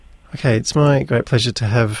Okay, it's my great pleasure to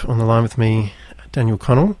have on the line with me Daniel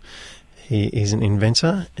Connell. He is an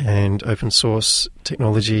inventor and open source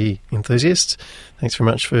technology enthusiast. Thanks very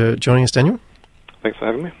much for joining us, Daniel. Thanks for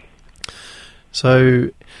having me.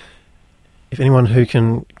 So, if anyone who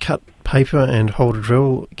can cut paper and hold a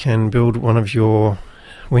drill can build one of your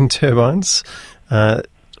wind turbines,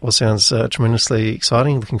 all sounds tremendously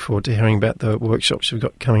exciting. Looking forward to hearing about the workshops you've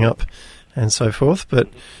got coming up and so forth. But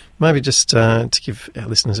maybe just to give our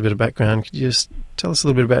listeners a bit of background, could you just tell us a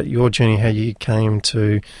little bit about your journey, how you came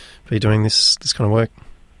to be doing this kind of work?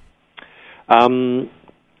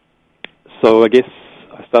 So I guess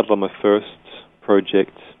I started on my first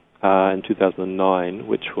project in 2009,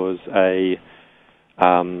 which was a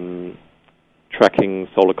tracking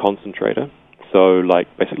solar concentrator. So like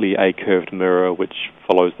basically a curved mirror which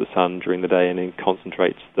follows the sun during the day and then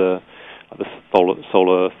concentrates the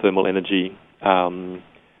solar thermal energy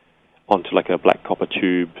onto like a black copper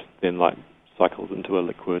tube, then like cycles into a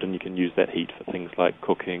liquid, and you can use that heat for things like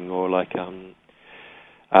cooking or like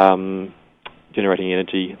generating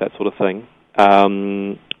energy, that sort of thing,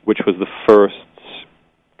 which was the first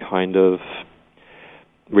kind of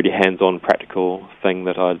really hands-on practical thing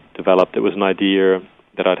that I'd developed. It was an idea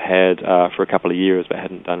that I'd had for a couple of years but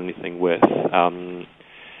hadn't done anything with.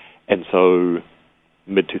 And so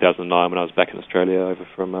mid-2009, when I was back in Australia over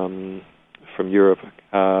from Europe,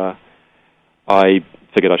 I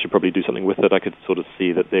figured I should probably do something with it. I could sort of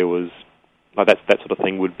see that there was, like that sort of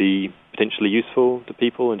thing would be potentially useful to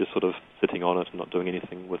people, and just sort of sitting on it and not doing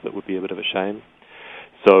anything with it would be a bit of a shame.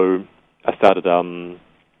 So I started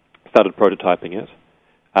prototyping it,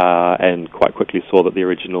 and quite quickly saw that the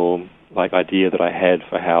original like idea that I had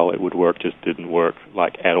for how it would work just didn't work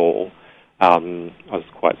like at all. I was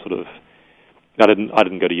quite sort of, I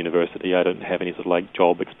didn't go to university. I didn't have any sort of like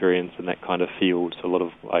job experience in that kind of field. So a lot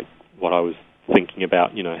of like what I was thinking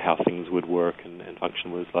about, you know, how things would work and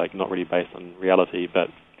function was like not really based on reality. But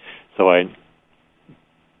so I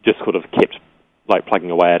just sort of kept like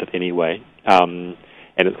plugging away at it anyway. And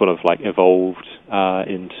it's sort of like evolved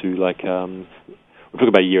into like we took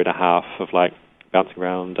about a year and a half of like bouncing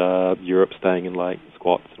around Europe, staying in like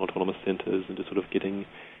squats and autonomous centres, and just sort of getting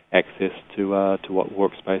access to what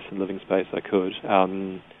workspace and living space I could.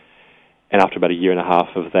 And after about a year and a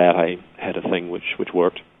half of that, I had a thing which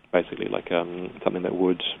worked, basically, like something that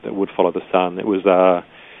would follow the sun. It was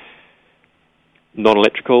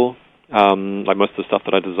non-electrical. Like most of the stuff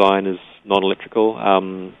that I design is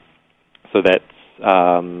non-electrical. So that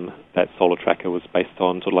solar tracker was based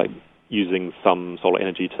on sort of like using some solar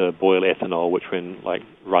energy to boil ethanol, which then like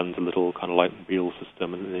runs a little kind of like wheel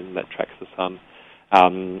system, and then that tracks the sun.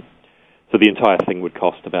 So the entire thing would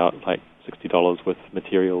cost about like $60 with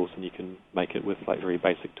materials, and you can make it with like very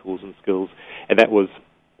basic tools and skills. And that was,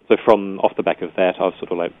 so from off the back of that, I've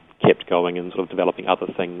sort of like kept going and sort of developing other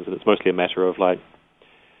things, and it's mostly a matter of like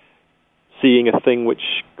seeing a thing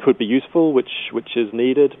which could be useful, which is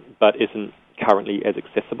needed, but isn't currently as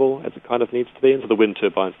accessible as it kind of needs to be. And so the wind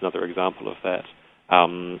turbine is another example of that,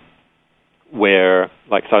 where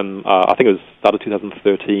like I think it was start of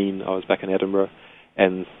 2013, I was back in Edinburgh,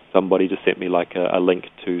 and somebody just sent me like a link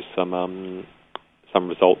to some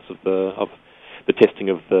results of the testing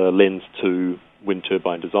of the Lens 2 wind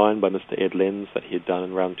turbine design by Mr. Ed Lenz that he had done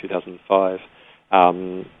in around 2005.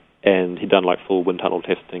 And he'd done like full wind tunnel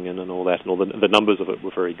testing and all that, and all the numbers of it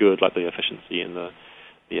were very good, like the efficiency and the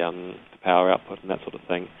power output and that sort of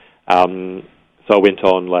thing. So I went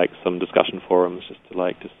on like some discussion forums just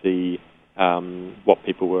to see what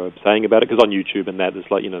people were saying about it, because on YouTube and that there's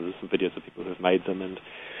like, you know, there's some videos of people who have made them, and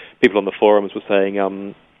people on the forums were saying,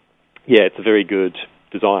 yeah, it's a very good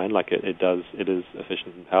design, like it is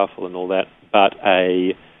efficient and powerful and all that, but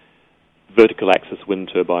a vertical axis wind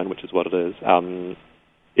turbine, which is what it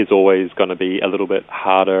is always going to be a little bit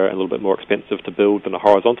harder and a little bit more expensive to build than a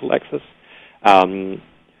horizontal axis.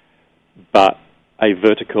 But a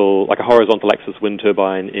horizontal axis wind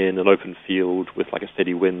turbine in an open field with like a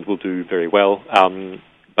steady wind will do very well.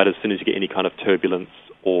 But as soon as you get any kind of turbulence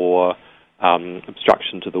or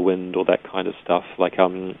obstruction to the wind or that kind of stuff, like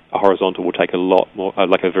a horizontal will take a lot more,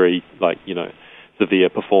 like a very severe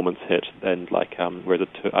performance hit, and whereas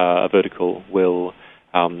a vertical will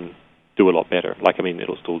do a lot better.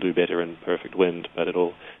 It'll still do better in perfect wind, but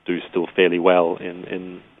it'll do still fairly well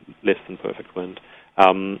in less than perfect wind.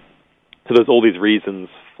 So there's all these reasons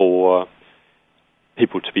for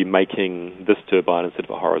people to be making this turbine instead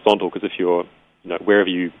of a horizontal, because if you're, wherever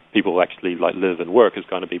people actually live and work is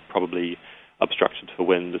going to be probably obstructed for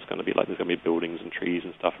wind. It's going to be there's going to be buildings and trees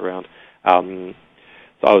and stuff around.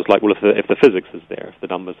 So I was like, well, if the physics is there, if the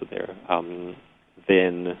numbers are there,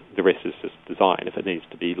 then the rest is just design. If it needs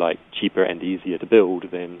to be like cheaper and easier to build,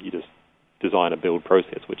 then you just design a build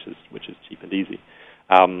process which is cheap and easy.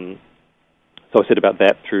 So I set about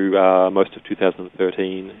that through most of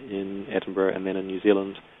 2013 in Edinburgh and then in New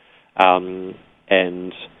Zealand,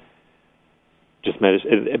 and just managed,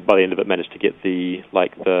 by the end of it, managed to get the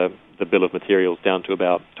bill of materials down to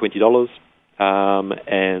about $20,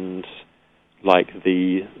 and like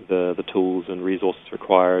the tools and resources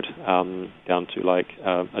required down to like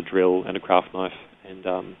a drill and a craft knife, and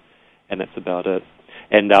that's about it.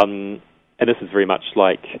 And this is very much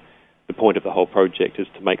like the point of the whole project is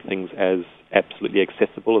to make things as absolutely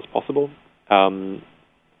accessible as possible.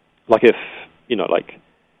 Like if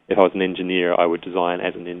I was an engineer, I would design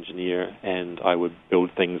as an engineer, and I would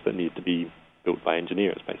build things that need to be built by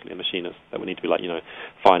engineers, basically a machinist, that would need to be like,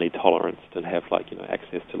 finely toleranced and have like,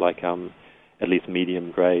 access to like at least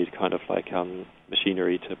medium grade kind of like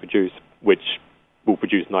machinery to produce, which will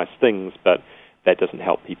produce nice things, but that doesn't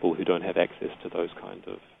help people who don't have access to those kind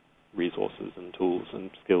of resources and tools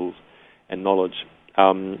and skills and knowledge.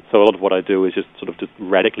 So a lot of what I do is just sort of just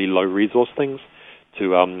radically low resource things to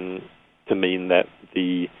mean that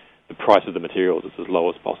the price of the materials is as low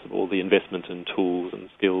as possible, the investment in tools and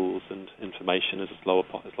skills and information is as low as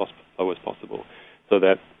possible, so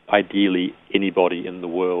that ideally anybody in the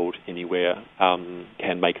world, anywhere,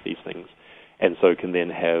 can make these things, and so can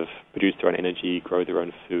then produce their own energy, grow their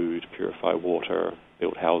own food, purify water,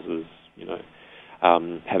 build houses,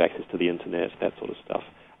 have access to the internet, that sort of stuff.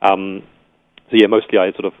 So yeah, mostly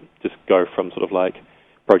I sort of just go from sort of like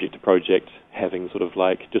project to project, having sort of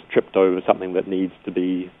like just tripped over something that needs to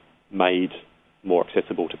be made more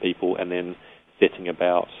accessible to people, and then setting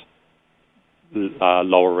about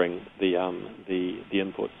lowering the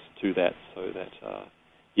inputs to that, so that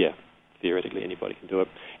theoretically anybody can do it,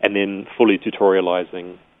 and then fully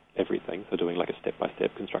tutorializing everything. So doing like a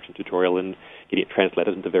step-by-step construction tutorial and getting it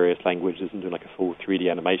translated into various languages and doing like a full 3D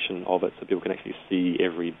animation of it, so people can actually see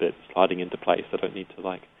every bit sliding into place. They don't need to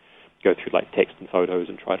like go through like text and photos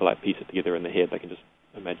and try to like piece it together in their head. They can just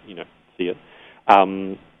imagine, see it.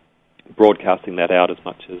 Broadcasting that out as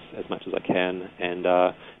much as I can, and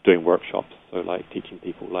doing workshops, so like teaching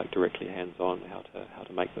people like directly hands-on how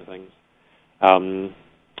to make the things.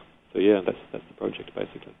 So yeah, that's the project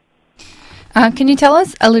basically. Can you tell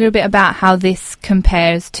us a little bit about how this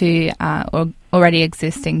compares to already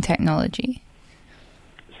existing technology?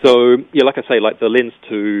 So yeah, like I say, like the Lens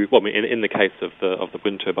 2. Well, I mean, in the case of the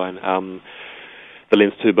wind turbine, the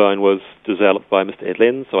Lens turbine was developed by Mr. Ed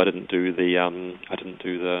Lenz, so I didn't do the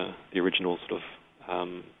original sort of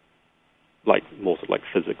like more sort of like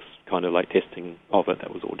physics kind of like testing of it.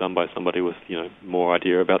 That was all done by somebody with more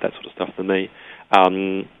idea about that sort of stuff than me,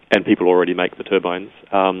 and people already make the turbines.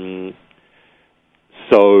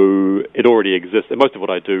 So it already exists, and most of what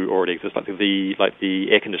I do already exists. Like the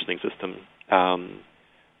air conditioning system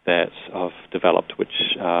that I've developed,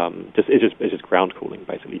 which is just ground cooling.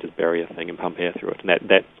 Basically, you just bury a thing and pump air through it, and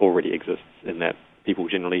that already exists. In that people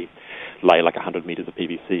generally lay like 100 meters of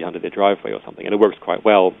PVC under their driveway or something, and it works quite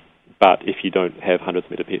well. But if you don't have hundreds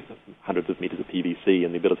of meters of PVC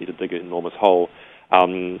and the ability to dig an enormous hole,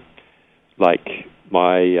 like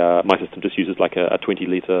my system just uses like a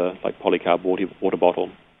 20-liter like polycarb water bottle,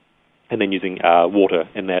 and then using water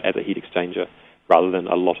in that as a heat exchanger rather than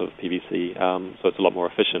a lot of PVC. So it's a lot more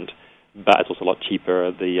efficient, but it's also a lot cheaper.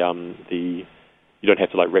 You don't have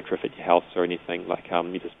to like retrofit your house or anything. Like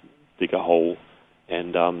you just dig a hole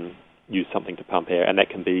and use something to pump air, and that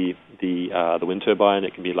can be the wind turbine.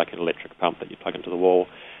 It can be like an electric pump that you plug into the wall.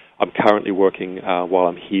 I'm currently working while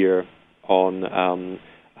I'm here on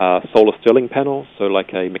solar Stirling panel, so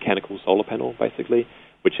like a mechanical solar panel, basically,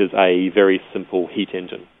 which is a very simple heat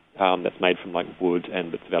engine that's made from like wood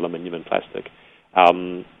and bits of aluminium and plastic.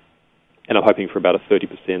 And I'm hoping for about a 3%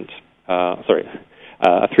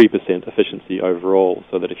 efficiency overall,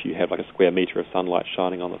 so that if you have like a square meter of sunlight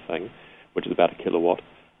shining on the thing, which is about a kilowatt,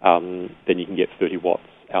 then you can get 30 watts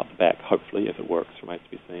out the back, hopefully, if it works, remains to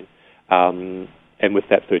be seen. And with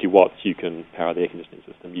that 30 watts, you can power the air conditioning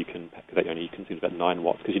system. Because that only consumes about 9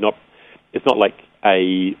 watts. Because it's not like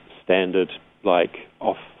a standard, like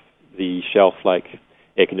off-the-shelf, like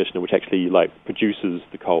air conditioner, which actually like produces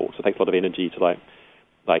the cold. So it takes a lot of energy to like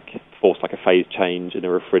force like a phase change in a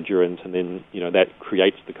refrigerant, and then that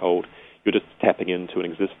creates the cold. You're just tapping into an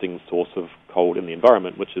existing source of cold in the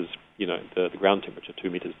environment, which is the ground temperature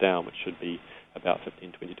 2 meters down, which should be about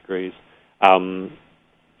 15-20 degrees.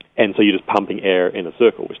 And so you're just pumping air in a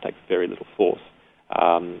circle, which takes very little force,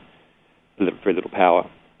 very little power.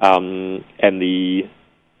 And again,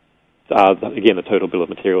 the total bill of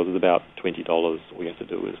materials is about $20. All you have to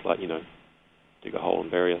do is dig a hole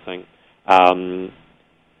and bury a thing.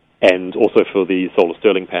 And also for the solar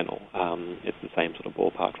Stirling panel, it's the same sort of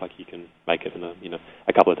ballpark. Like you can make it in a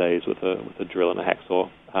couple of days with a drill and a hacksaw,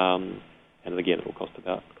 and again it will cost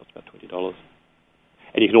about $20.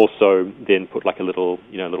 And you can also then put like a little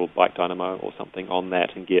bike dynamo or something on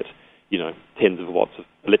that and get tens of watts of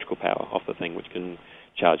electrical power off the thing, which can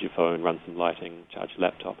charge your phone, run some lighting, charge your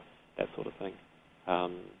laptop, that sort of thing.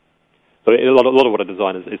 So a lot of what I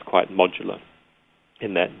design is quite modular,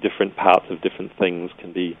 in that different parts of different things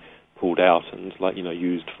can be pulled out and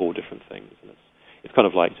used for different things. And it's kind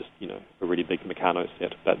of like just a really big Meccano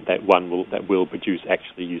set, but that will produce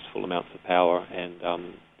actually useful amounts of power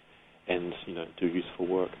and do useful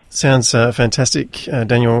work. Sounds fantastic,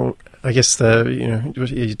 Daniel. I guess what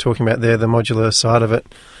you're talking about there, the modular side of it.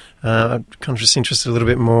 I'm kind of just interested a little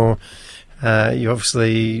bit more. You're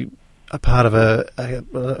obviously a part of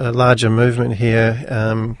a larger movement here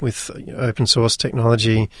with open source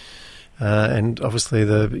technology, and obviously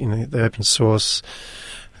the open source.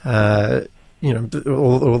 All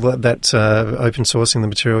that open sourcing the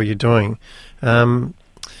material you're doing.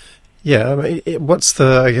 What's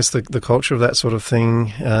the culture of that sort of thing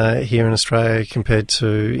here in Australia compared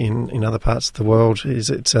to in other parts of the world? Is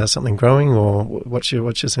it something growing, or what's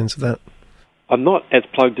your sense of that? I'm not as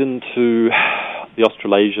plugged into the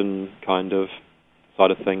Australasian kind of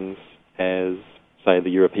side of things as, say, the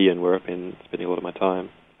European, where I've been spending a lot of my time.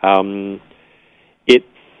 It's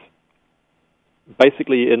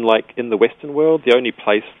basically in the Western world, the only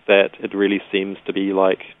place that it really seems to be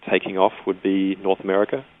taking off would be North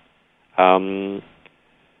America. For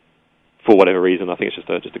whatever reason, I think it's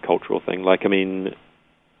just a cultural thing.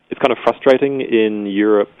 It's kind of frustrating in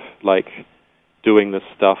Europe, doing this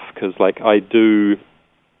stuff, because I do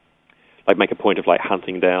make a point of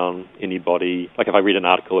hunting down anybody. If I read an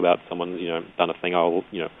article about someone's done a thing, I'll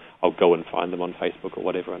go and find them on Facebook or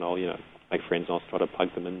whatever, and I'll make friends and I'll try to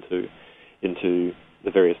plug them into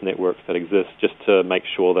the various networks that exist, just to make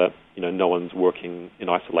sure that no one's working in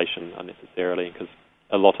isolation unnecessarily, because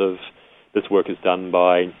a lot of this work is done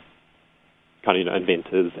by kind of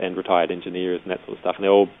inventors and retired engineers and that sort of stuff, and they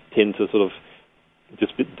all tend to sort of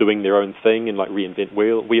just be doing their own thing and reinvent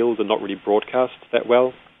wheels and not really broadcast that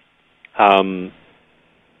well.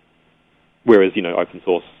 Whereas open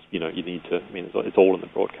source, you need to. It's all in the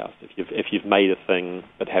broadcast. If you've made a thing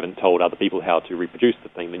but haven't told other people how to reproduce the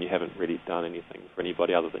thing, then you haven't really done anything for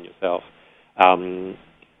anybody other than yourself. And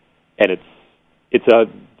it's a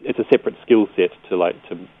separate skill set to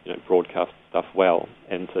broadcast stuff well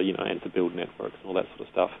and to build networks and all that sort of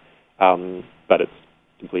stuff. But it's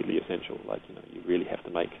completely essential. You really have to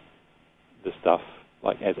make the stuff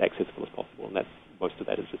as accessible as possible, and most of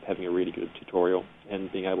that is just having a really good tutorial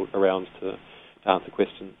and being around to answer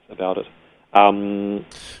questions about it.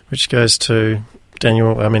 Which goes to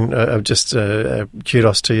Daniel. Just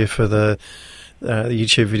kudos to you for the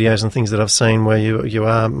YouTube videos and things that I've seen where you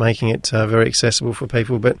are making it very accessible for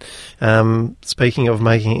people. But speaking of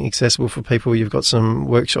making it accessible for people, you've got some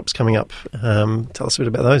workshops coming up. Tell us a bit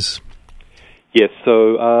about those. Yes,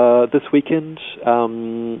 so this weekend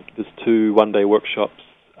there's 2 one-day workshops.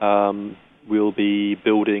 We'll be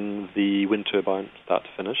building the wind turbine start to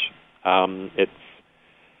finish. It's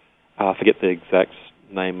I forget the exact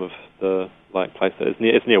name of the place. It's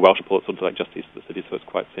near Welshpool. It's sort of just east of the city, so it's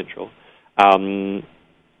quite central. So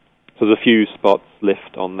there's a few spots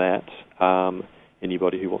left on that.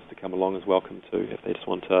 Anybody who wants to come along is welcome to. If they just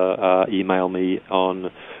want to email me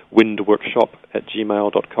on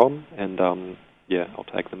windworkshop@gmail.com, and I'll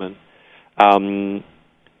tag them in.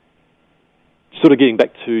 Sort of getting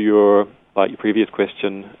back to your previous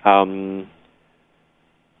question.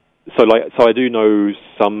 So I do know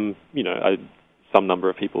some number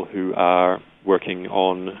of people who are working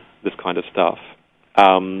on this kind of stuff.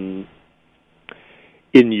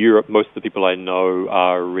 In Europe, most of the people I know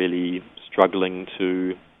are really struggling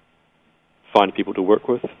to find people to work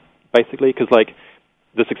with, basically, because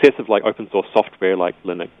the success of open source software like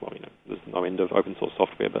Linux, there's no end of open source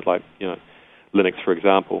software, but Linux, for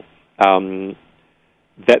example,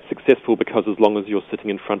 that's successful because as long as you're sitting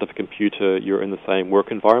in front of a computer, you're in the same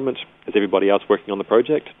work environment as everybody else working on the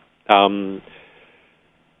project.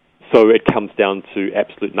 So it comes down to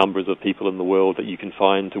absolute numbers of people in the world that you can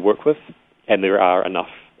find to work with, and there are enough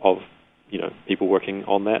of people working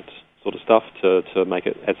on that sort of stuff to make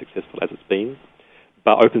it as successful as it's been.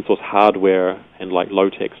 But open source hardware and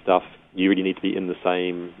low-tech stuff, you really need to be in the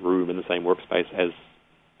same room, in the same workspace as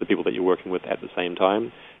the people that you're working with at the same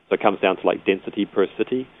time. So it comes down to density per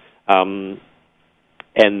city. And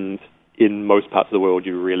in most parts of the world,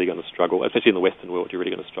 you're really going to struggle, especially in the Western world, you're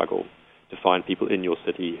really going to struggle to find people in your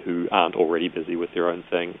city who aren't already busy with their own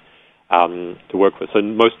thing to work with. So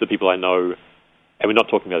most of the people I know, and we're not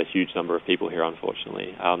talking about a huge number of people here,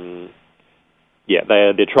 unfortunately.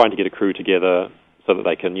 They're trying to get a crew together so that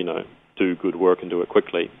they can, do good work and do it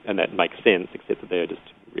quickly, and that makes sense, except that they're just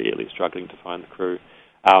really struggling to find the crew.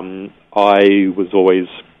 I was always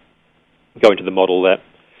going to the model that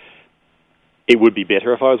it would be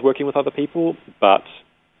better if I was working with other people, but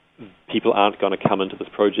people aren't going to come into this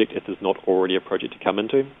project if there's not already a project to come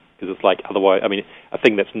into, because it's like otherwise, a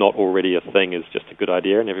thing that's not already a thing is just a good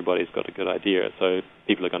idea, and everybody's got a good idea, so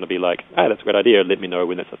people are going to be like, hey, that's a good idea, let me know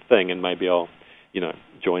when that's a thing, and maybe I'll,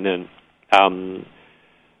 join in.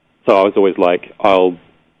 So I was always like, I'll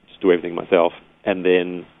just do everything myself, and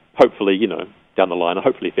then hopefully, down the line,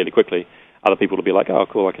 hopefully fairly quickly, other people will be like, oh,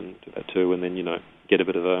 cool, I can do that too, and then, get a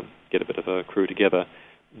bit of a crew together.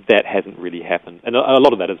 That hasn't really happened, and a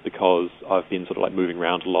lot of that is because I've been sort of like moving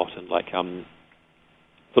around a lot and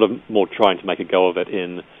sort of more trying to make a go of it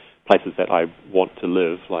in places that I want to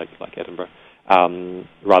live, like Edinburgh,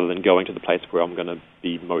 rather than going to the place where I'm going to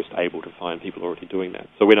be most able to find people already doing that.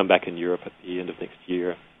 So when I'm back in Europe at the end of next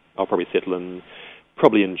year, I'll probably settle in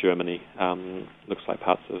Germany. Looks like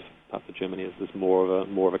parts of Germany there's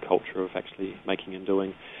more of a culture of actually making and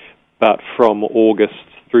doing. But from August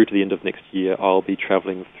through to the end of next year, I'll be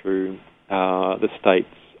traveling through the States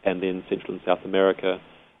and then Central and South America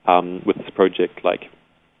with this project.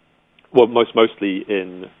 Mostly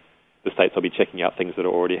in the States, I'll be checking out things that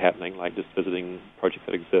are already happening, like just visiting projects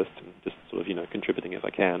that exist and just sort of contributing if I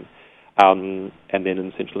can. And then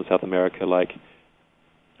in Central and South America,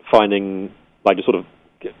 finding I sort of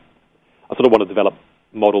want to develop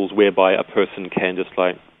models whereby a person can just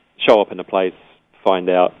show up in a place, find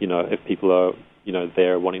out if people are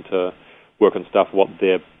there wanting to work on stuff, what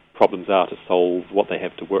their problems are to solve, what they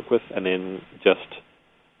have to work with, and then just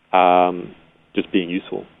being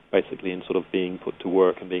useful basically, and sort of being put to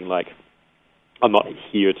work and being like, I'm not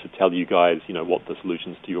here to tell you guys what the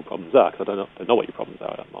solutions to your problems are, because I don't know what your problems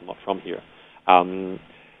are. I'm not from here.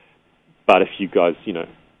 But if you guys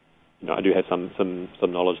I do have some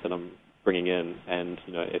knowledge that I'm bringing in, and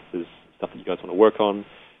if there's stuff that you guys want to work on,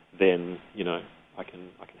 then I can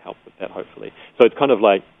help with that hopefully. So it's kind of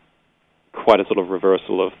like quite a sort of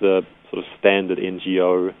reversal of the sort of standard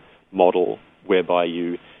NGO model, whereby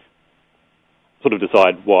you sort of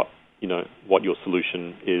decide what your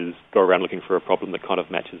solution is, go around looking for a problem that kind of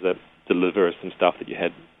matches it, deliver some stuff that you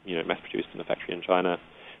had mass produced in a factory in China,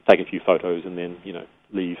 take a few photos, and then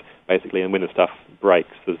leave basically. And when the stuff breaks,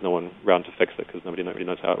 there's no one around to fix it because nobody really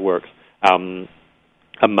knows how it works.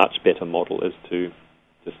 A much better model is to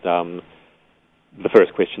just the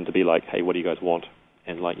first question to be like, hey, what do you guys want?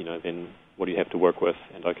 And then what do you have to work with?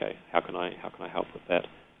 And okay, how can I help with that?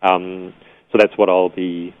 So that's what I'll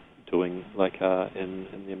be doing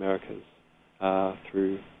in the Americas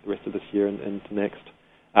through the rest of this year and into next.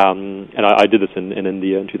 And I did this in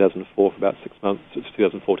India in 2004 for about 6 months. It's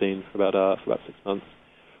 2014 for about 6 months,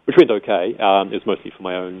 which went okay. It was mostly for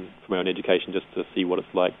my own education, just to see what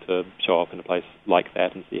it's like to show up in a place like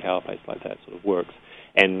that and see how a place like that sort of works.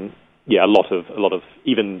 And yeah, a lot of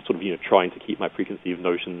even sort of trying to keep my preconceived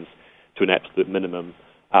notions to an absolute minimum.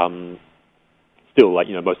 Still,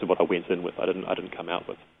 most of what I went in with, I didn't come out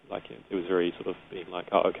with. It was very sort of being like,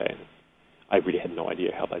 oh, okay. I really had no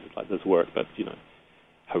idea how places like this work, but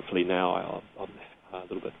hopefully now I'm a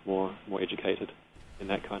little bit more educated in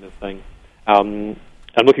that kind of thing. I'm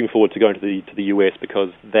looking forward to going to the US,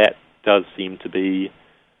 because that does seem to be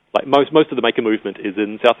most of the maker movement is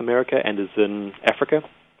in South America and is in Africa,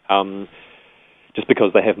 just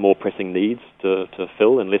because they have more pressing needs to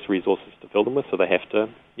fill and less resources to fill them with, so they have to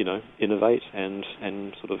innovate and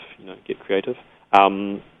sort of get creative.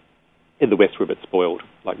 In the West, we're a bit spoiled.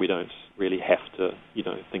 We don't really have to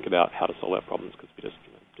think about how to solve our problems, because we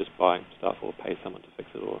just buy stuff or pay someone to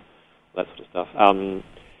fix it or that sort of stuff.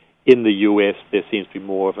 In the US, there seems to be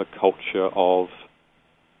more of a culture of,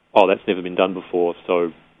 oh, that's never been done before,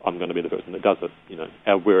 so I'm going to be the person that does it.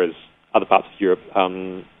 Whereas other parts of Europe,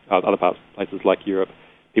 places like Europe,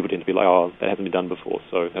 people tend to be like, oh, that hasn't been done before,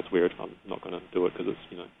 so that's weird. I'm not going to do it because it's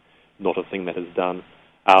not a thing that is done.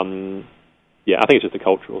 I think it's just a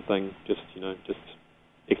cultural thing, just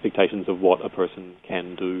expectations of what a person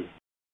can do